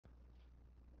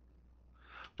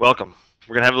Welcome.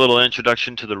 We're going to have a little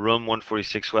introduction to the Room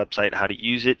 146 website, how to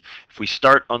use it. If we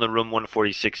start on the Room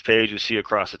 146 page, we see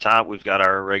across the top we've got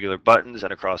our regular buttons,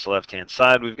 and across the left-hand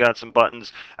side we've got some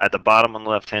buttons. At the bottom on the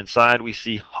left-hand side we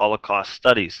see Holocaust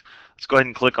Studies. Let's go ahead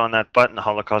and click on that button,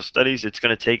 Holocaust Studies. It's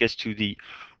going to take us to the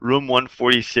Room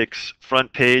 146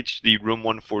 front page, the Room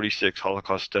 146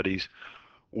 Holocaust Studies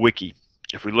Wiki.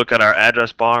 If we look at our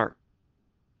address bar,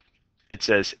 it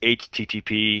says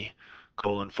http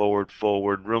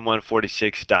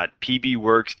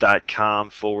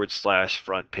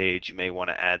room146.pbworks.com/front page. You may want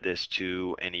to add this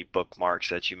to any bookmarks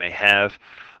that you may have.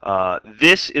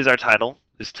 This is our title.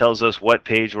 This tells us what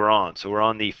page we're on. So we're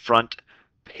on the front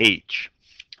page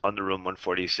on the Room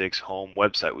 146 home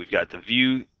website. We've got the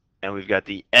view and we've got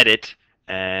the edit.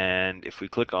 And if we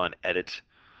click on edit,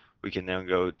 we can then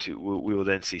go to, we will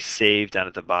then see save down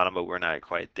at the bottom, but we're not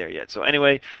quite there yet. So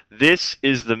anyway, this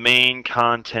is the main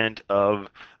content of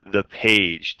the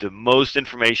page. The most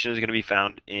information is going to be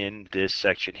found in this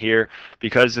section here.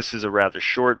 Because this is a rather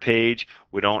short page,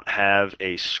 we don't have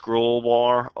a scroll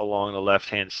bar along the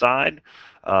left-hand side,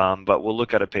 but we'll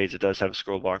look at a page that does have a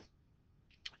scroll bar.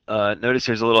 Notice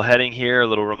there's a little heading here, a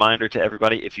little reminder to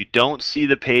everybody. If you don't see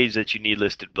the page that you need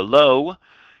listed below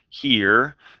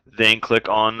here, then click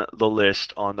on the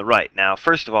list on the right. Now,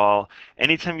 first of all,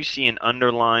 anytime you see an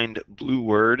underlined blue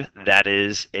word, that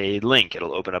is a link.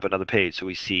 It'll open up another page. So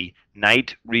we see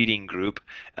Night Reading Group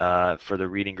for the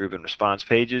reading group and response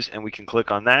pages, and we can click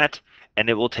on that, and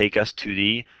it will take us to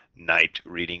the Night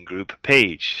Reading Group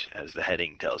page, as the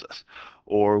heading tells us.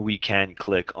 Or we can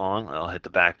click on, I'll hit the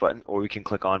back button, or we can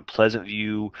click on Pleasant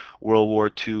View World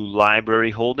War II Library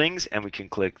Holdings, and we can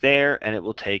click there, and it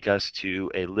will take us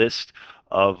to a list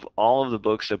of all of the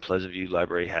books that Pleasant View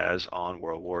Library has on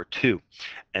World War II.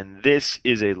 And this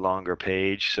is a longer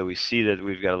page, so we see that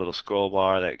we've got a little scroll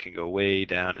bar that can go way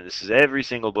down, and this is every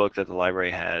single book that the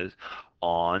library has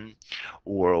on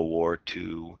World War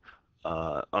II.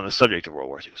 On the subject of World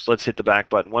War II. So let's hit the back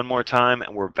button one more time,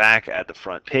 and we're back at the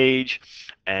front page.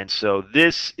 And so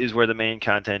this is where the main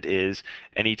content is.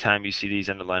 Anytime you see these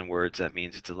underlined words, that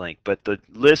means it's a link. But the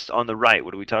list on the right,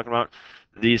 what are we talking about?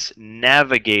 This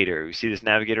navigator. You see this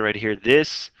navigator right here?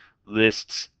 This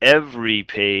lists every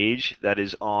page that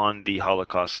is on the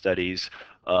Holocaust Studies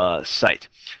site.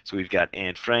 So we've got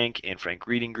Anne Frank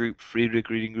Reading Group, Friedrich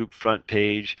Reading Group front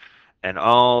page, and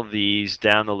all these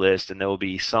down the list, and there will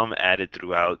be some added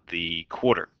throughout the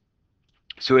quarter.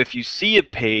 So if you see a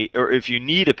page, or if you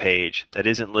need a page that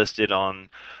isn't listed on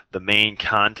the main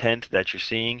content that you're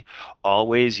seeing,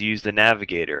 always use the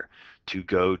navigator to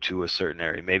go to a certain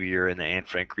area. Maybe you're in the Anne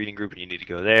Frank Reading Group and you need to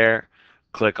go there.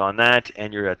 Click on that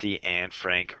and you're at the Anne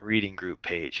Frank Reading Group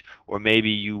page. Or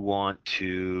maybe you want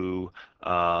to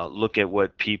look at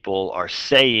what people are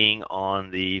saying on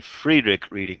the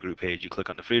Friedrich Reading Group page. You click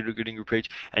on the Friedrich Reading Group page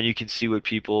and you can see what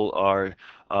people are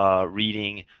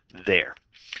reading there.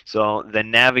 So the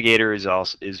navigator is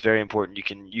very important. You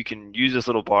can use this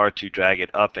little bar to drag it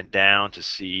up and down to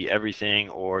see everything,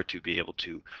 or to be able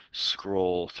to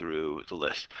scroll through the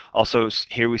list. Also,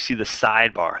 here we see the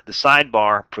sidebar. The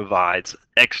sidebar provides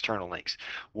external links.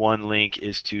 One link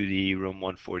is to the Room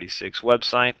 146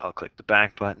 website. I'll click the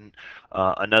back button.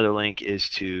 Another link is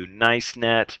to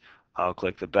NiceNet. I'll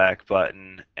click the back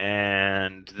button,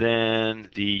 and then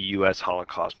the U.S.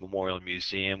 Holocaust Memorial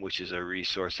Museum, which is a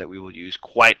resource that we will use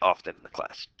quite often in the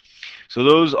class. So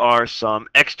those are some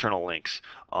external links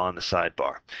on the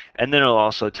sidebar. And then it'll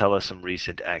also tell us some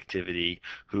recent activity,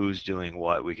 who's doing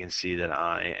what. We can see that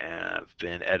I have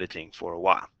been editing for a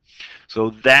while. So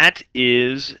that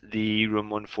is the Room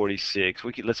 146.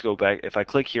 Let's go back. If I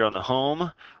click here on the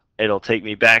home, it'll take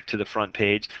me back to the front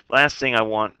page. Last thing I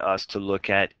want us to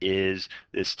look at is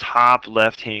this top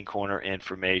left-hand corner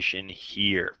information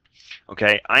here.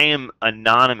 Okay, I am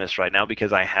anonymous right now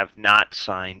because I have not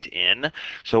signed in.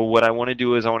 So what I want to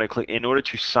do is I want to click, in order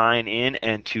to sign in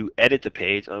and to edit the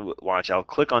page, watch, I'll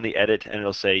click on the edit and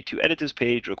it'll say, to edit this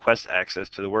page, request access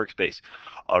to the workspace.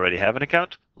 Already have an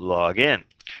account? Log in.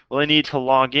 Well, I need to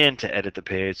log in to edit the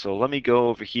page. So let me go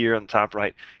over here on the top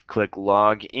right, click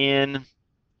log in.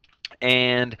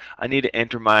 And I need to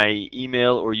enter my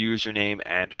email or username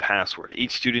and password.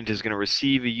 Each student is going to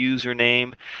receive a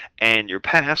username and your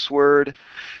password.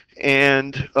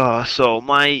 And so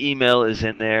my email is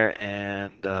in there,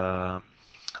 and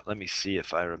let me see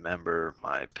if I remember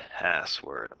my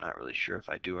password. I'm not really sure if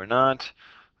I do or not.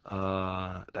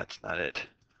 That's not it.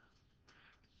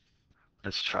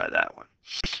 Let's try that one.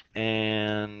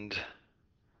 And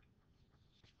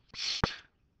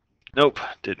nope,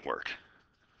 didn't work.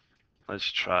 Let's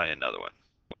try another one.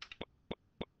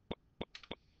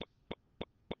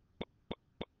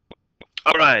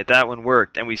 right, that one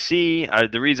worked. And we see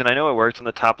the reason I know it worked on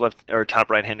the top left or top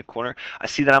right hand corner. I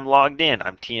see that I'm logged in.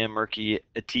 I'm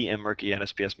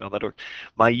tmmurky@nspsmail.org.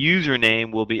 My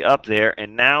username will be up there.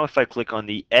 And now if I click on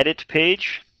the edit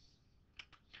page,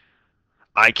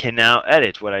 I can now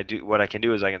edit. What I can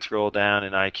do is I can scroll down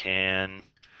and I can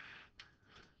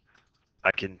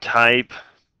type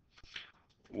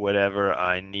whatever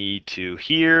I need to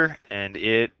here, and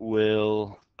it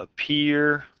will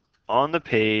appear on the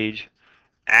page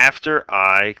after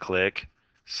I click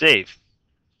save.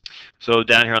 So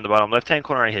down here on the bottom left hand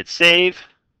corner I hit save,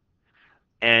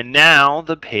 and now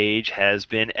the page has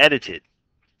been edited.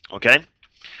 Okay,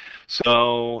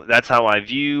 so that's how I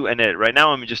view and edit. Right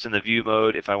now I'm just in the view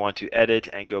mode. If I want to edit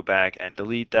and go back and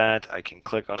delete that, I can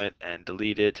click on it and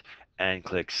delete it and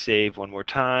click save one more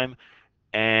time,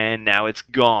 and now it's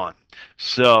gone.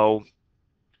 So,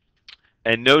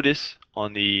 and notice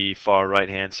on the far right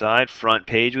hand side, front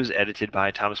page was edited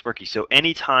by Thomas Berkey. So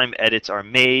anytime edits are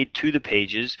made to the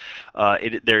pages,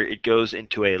 it goes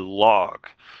into a log.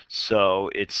 So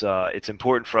it's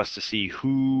important for us to see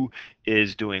who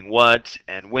is doing what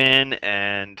and when,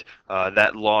 and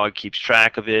that log keeps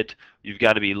track of it. You've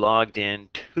got to be logged in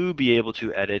to be able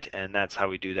to edit, and that's how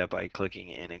we do that, by clicking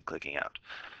in and clicking out.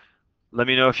 Let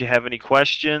me know if you have any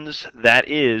questions. That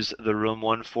is the Room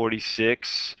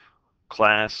 146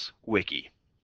 class wiki.